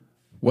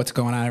What's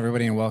going on,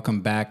 everybody, and welcome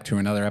back to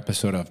another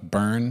episode of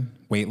Burn,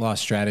 Weight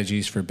Loss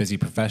Strategies for Busy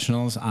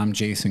Professionals. I'm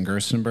Jason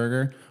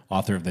Gerstenberger,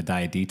 author of The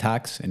Diet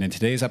Detox, and in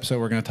today's episode,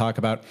 we're going to talk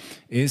about,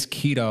 is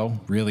keto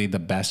really the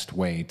best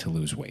way to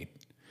lose weight?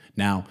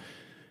 Now,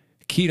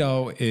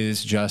 keto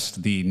is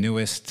just the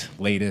newest,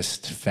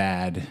 latest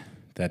fad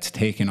that's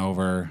taken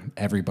over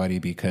everybody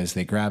because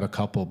they grab a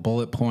couple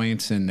bullet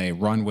points and they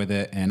run with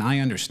it. And I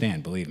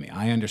understand, believe me,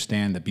 I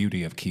understand the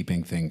beauty of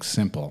keeping things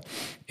simple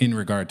in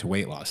regard to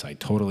weight loss. I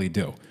totally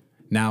do.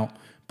 Now,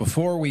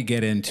 before we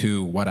get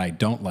into what I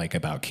don't like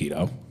about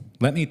keto,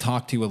 let me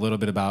talk to you a little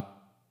bit about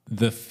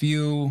the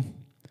few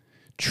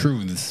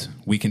truths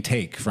we can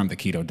take from the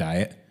keto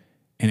diet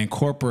and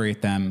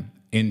incorporate them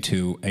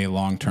into a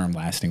long-term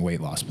lasting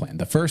weight loss plan.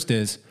 The first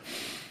is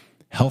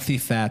healthy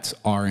fats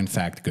are in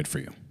fact good for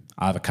you.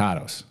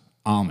 Avocados,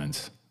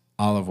 almonds,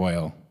 olive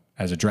oil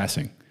as a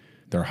dressing.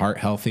 They're heart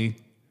healthy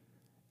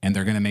and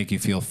they're going to make you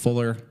feel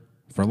fuller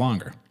for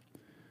longer.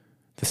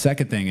 The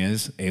second thing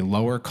is a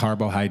lower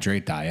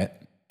carbohydrate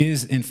diet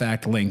is in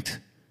fact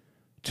linked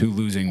to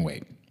losing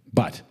weight.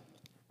 But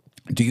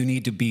do you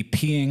need to be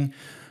peeing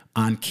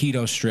on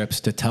keto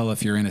strips to tell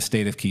if you're in a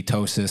state of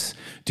ketosis?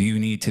 Do you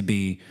need to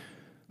be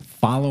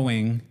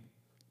following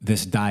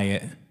this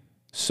diet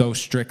so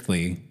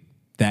strictly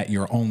that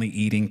you're only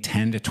eating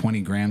 10 to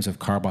 20 grams of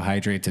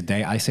carbohydrates a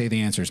day? I say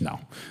the answer is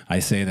no. I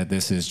say that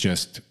this is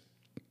just,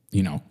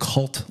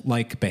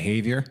 cult-like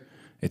behavior.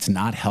 It's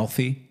not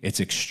healthy,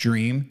 it's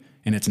extreme,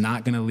 and it's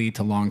not going to lead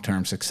to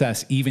long-term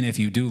success, even if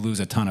you do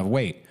lose a ton of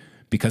weight,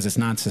 because it's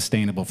not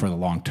sustainable for the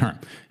long term.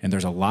 And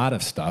there's a lot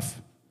of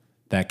stuff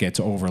that gets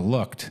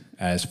overlooked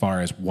as far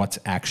as what's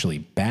actually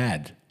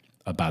bad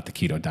about the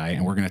keto diet,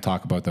 and we're going to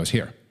talk about those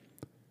here.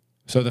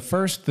 So the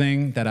first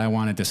thing that I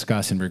want to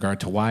discuss in regard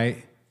to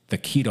why the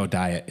keto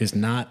diet is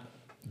not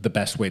the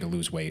best way to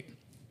lose weight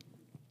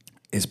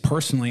is,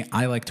 personally,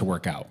 I like to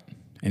work out.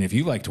 And if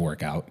you like to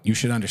work out, you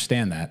should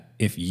understand that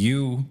if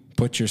you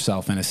put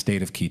yourself in a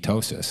state of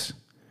ketosis,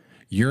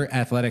 your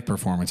athletic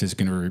performance is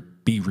going to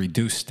be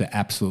reduced to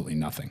absolutely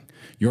nothing.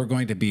 You're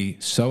going to be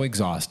so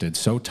exhausted,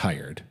 so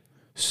tired,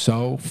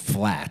 so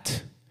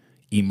flat,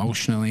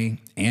 emotionally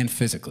and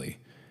physically,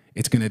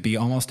 it's going to be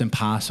almost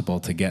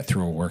impossible to get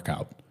through a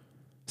workout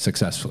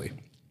successfully.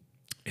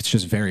 It's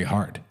just very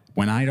hard.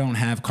 When I don't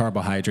have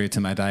carbohydrates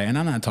in my diet, and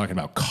I'm not talking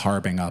about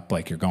carbing up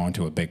like you're going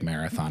to a big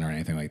marathon or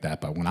anything like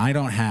that, but when I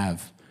don't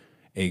have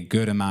a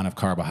good amount of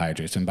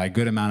carbohydrates, and by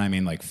good amount, I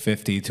mean like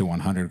 50 to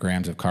 100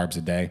 grams of carbs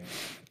a day,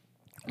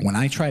 when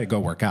I try to go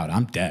work out,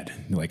 I'm dead.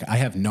 Like, I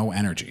have no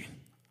energy.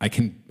 I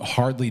can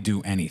hardly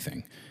do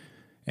anything.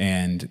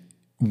 And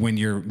when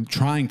you're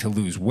trying to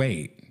lose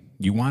weight,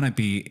 you want to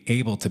be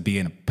able to be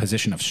in a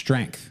position of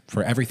strength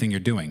for everything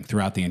you're doing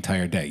throughout the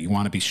entire day. You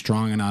want to be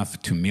strong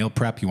enough to meal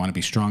prep. You want to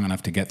be strong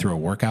enough to get through a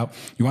workout.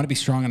 You want to be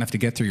strong enough to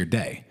get through your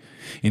day.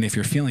 And if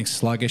you're feeling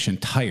sluggish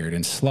and tired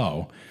and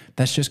slow,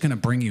 that's just going to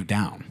bring you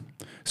down.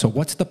 So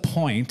what's the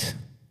point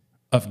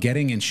of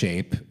getting in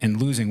shape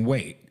and losing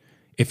weight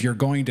if you're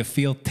going to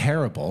feel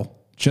terrible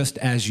just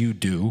as you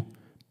do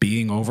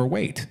being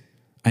overweight?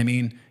 I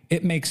mean,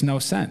 it makes no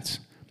sense.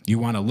 You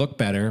want to look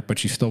better,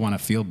 but you still want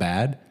to feel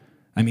bad.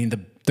 I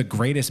mean, the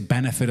greatest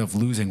benefit of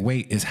losing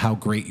weight is how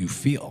great you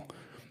feel.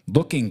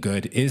 Looking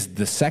good is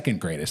the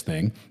second greatest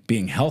thing.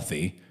 Being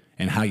healthy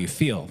and how you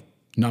feel,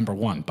 number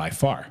one by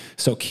far.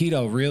 So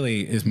keto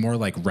really is more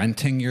like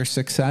renting your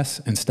success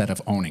instead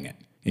of owning it.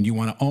 And you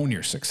want to own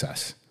your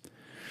success.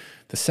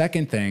 The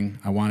second thing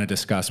I want to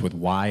discuss with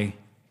why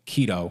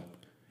keto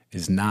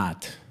is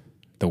not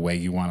the way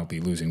you want to be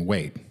losing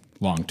weight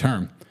long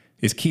term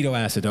is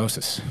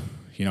ketoacidosis.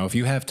 If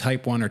you have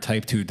type 1 or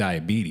type 2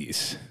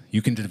 diabetes,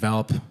 you can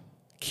develop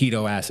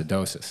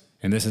ketoacidosis.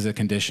 And this is a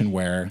condition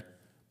where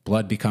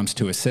blood becomes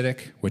too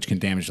acidic, which can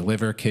damage the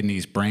liver,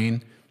 kidneys,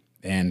 brain,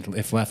 and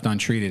if left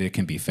untreated, it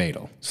can be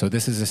fatal. So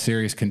this is a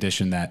serious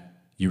condition that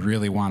you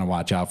really want to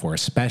watch out for,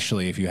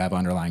 especially if you have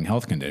underlying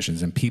health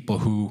conditions. And people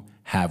who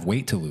have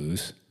weight to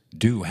lose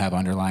do have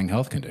underlying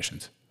health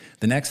conditions.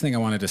 The next thing I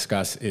want to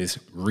discuss is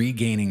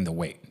regaining the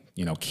weight.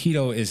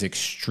 Keto is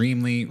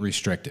extremely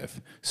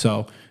restrictive.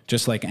 So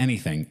just like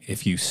anything,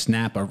 if you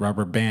snap a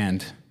rubber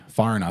band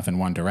far enough in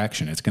one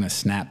direction, it's going to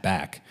snap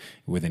back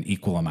with an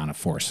equal amount of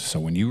force. So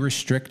when you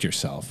restrict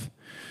yourself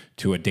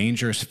to a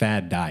dangerous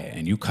fad diet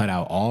and you cut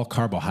out all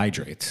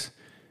carbohydrates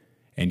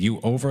and you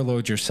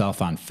overload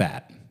yourself on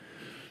fat,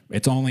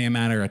 it's only a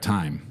matter of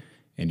time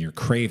and you're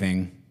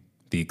craving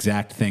the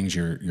exact things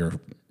you're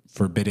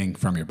forbidding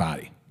from your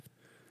body.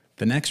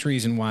 The next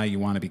reason why you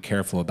want to be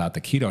careful about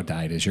the keto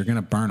diet is you're going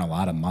to burn a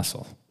lot of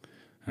muscle.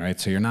 All right,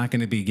 so you're not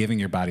going to be giving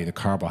your body the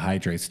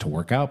carbohydrates to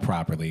work out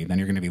properly. Then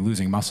you're going to be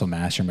losing muscle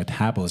mass. Your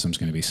metabolism is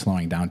going to be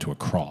slowing down to a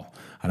crawl.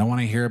 I don't want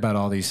to hear about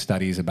all these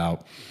studies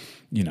about,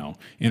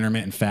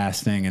 intermittent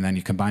fasting, and then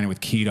you combine it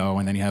with keto,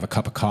 and then you have a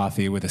cup of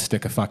coffee with a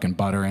stick of fucking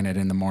butter in it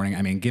in the morning.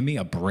 I mean, give me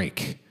a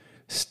break.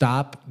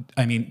 Stop.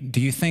 I mean,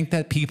 do you think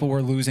that people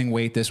were losing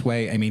weight this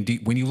way? I mean,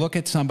 when you look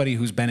at somebody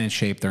who's been in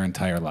shape their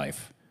entire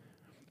life,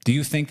 do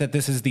you think that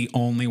this is the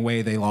only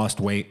way they lost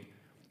weight?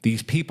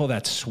 These people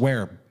that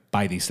swear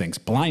by these things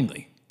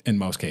blindly, in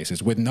most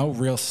cases, with no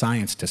real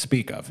science to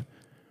speak of.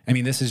 I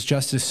mean, this is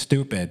just as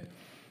stupid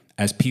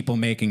as people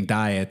making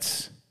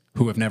diets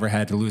who have never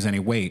had to lose any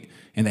weight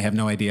and they have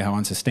no idea how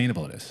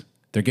unsustainable it is.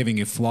 They're giving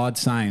you flawed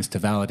science to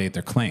validate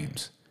their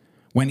claims.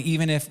 When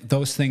even if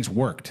those things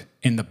worked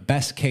in the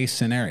best case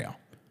scenario,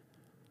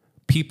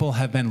 people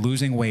have been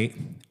losing weight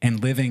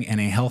and living in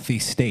a healthy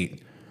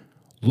state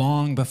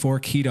long before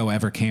keto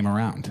ever came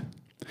around.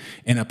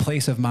 And a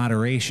place of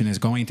moderation is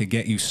going to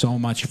get you so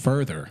much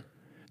further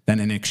than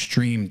an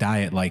extreme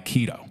diet like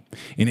keto.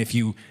 And if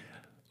you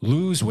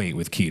lose weight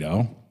with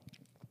keto,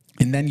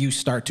 and then you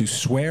start to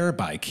swear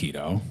by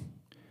keto,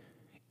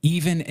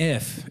 even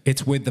if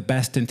it's with the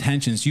best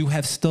intentions, you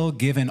have still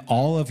given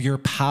all of your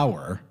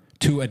power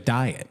to a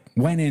diet,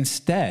 when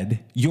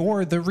instead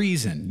you're the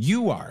reason,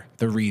 you are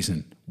the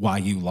reason why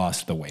you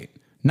lost the weight,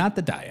 not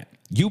the diet.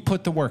 You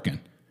put the work in.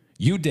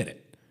 You did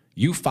it.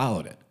 You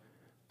followed it.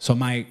 So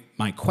my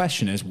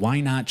question is, why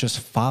not just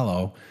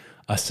follow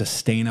a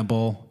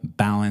sustainable,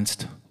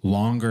 balanced,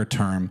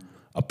 longer-term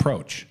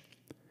approach?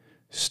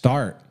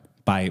 Start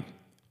by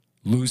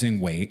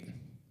losing weight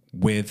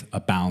with a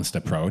balanced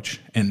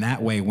approach. And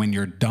that way, when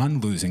you're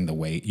done losing the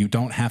weight, you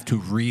don't have to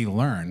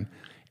relearn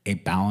a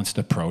balanced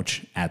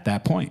approach at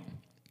that point,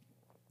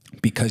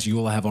 because you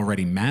will have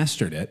already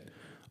mastered it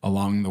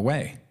along the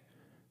way.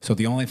 So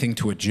the only thing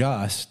to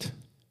adjust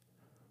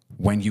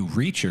when you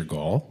reach your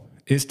goal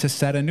is to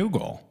set a new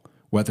goal,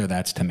 whether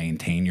that's to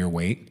maintain your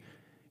weight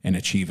and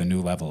achieve a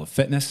new level of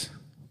fitness,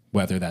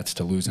 whether that's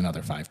to lose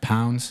another 5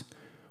 pounds.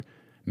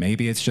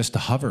 Maybe it's just to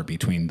hover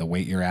between the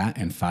weight you're at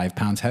and 5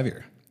 pounds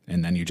heavier.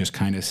 And then you just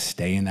kind of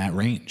stay in that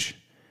range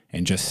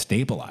and just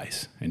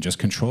stabilize and just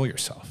control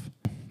yourself.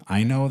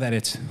 I know that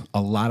it's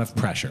a lot of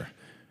pressure.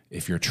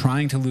 If you're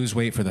trying to lose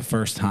weight for the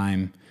first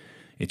time,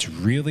 it's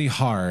really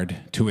hard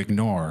to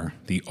ignore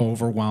the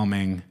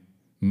overwhelming,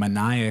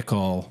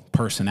 maniacal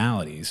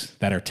personalities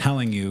that are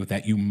telling you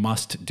that you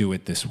must do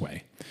it this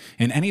way.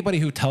 And anybody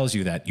who tells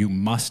you that you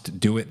must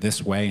do it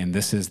this way and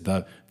this is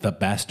the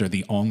best or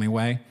the only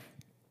way,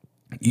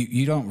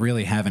 you don't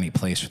really have any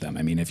place for them.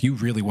 I mean, if you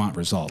really want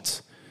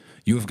results,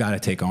 you've got to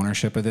take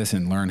ownership of this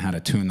and learn how to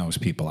tune those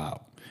people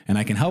out. And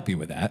I can help you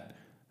with that.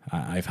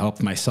 I've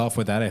helped myself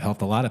with that. I've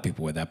helped a lot of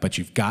people with that. But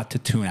you've got to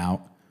tune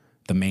out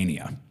the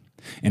mania.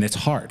 And it's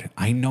hard.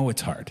 I know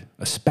it's hard,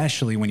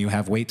 especially when you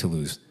have weight to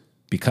lose,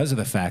 because of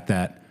the fact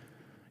that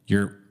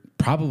you're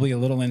probably a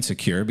little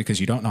insecure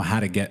because you don't know how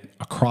to get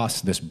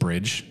across this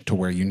bridge to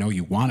where you know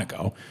you want to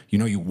go. You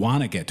know you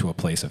want to get to a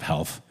place of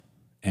health.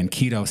 And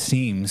keto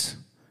seems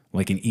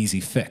like an easy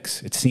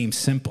fix. It seems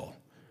simple.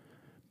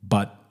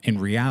 But in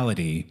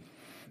reality,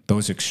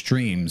 those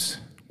extremes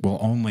will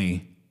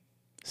only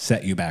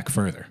set you back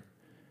further.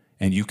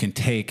 And you can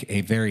take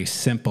a very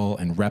simple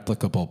and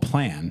replicable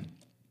plan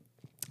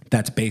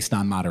that's based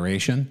on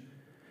moderation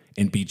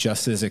and be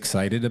just as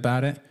excited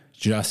about it,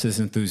 just as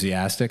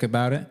enthusiastic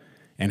about it,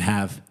 and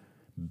have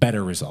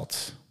better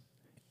results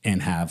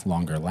and have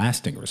longer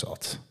lasting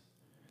results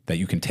that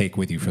you can take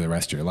with you for the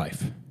rest of your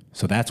life.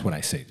 So that's what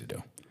I say to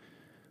do.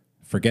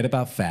 Forget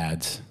about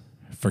fads.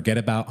 Forget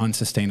about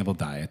unsustainable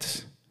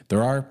diets.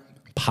 There are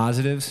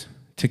positives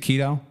to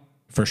keto,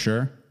 for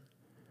sure.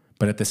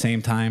 But at the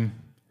same time,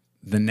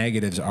 the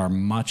negatives are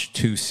much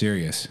too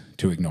serious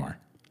to ignore.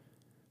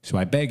 So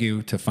I beg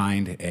you to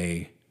find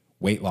a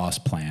weight loss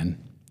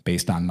plan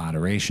based on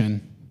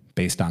moderation,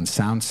 based on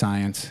sound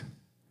science.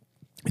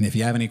 And if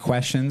you have any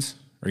questions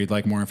or you'd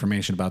like more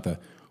information about the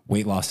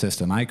weight loss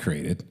system I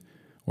created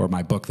or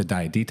my book, The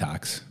Diet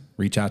Detox,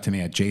 reach out to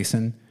me at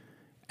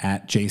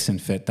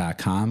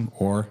jason@jasonfit.com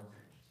or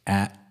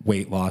at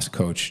Weight Loss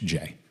Coach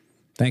J.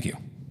 Thank you.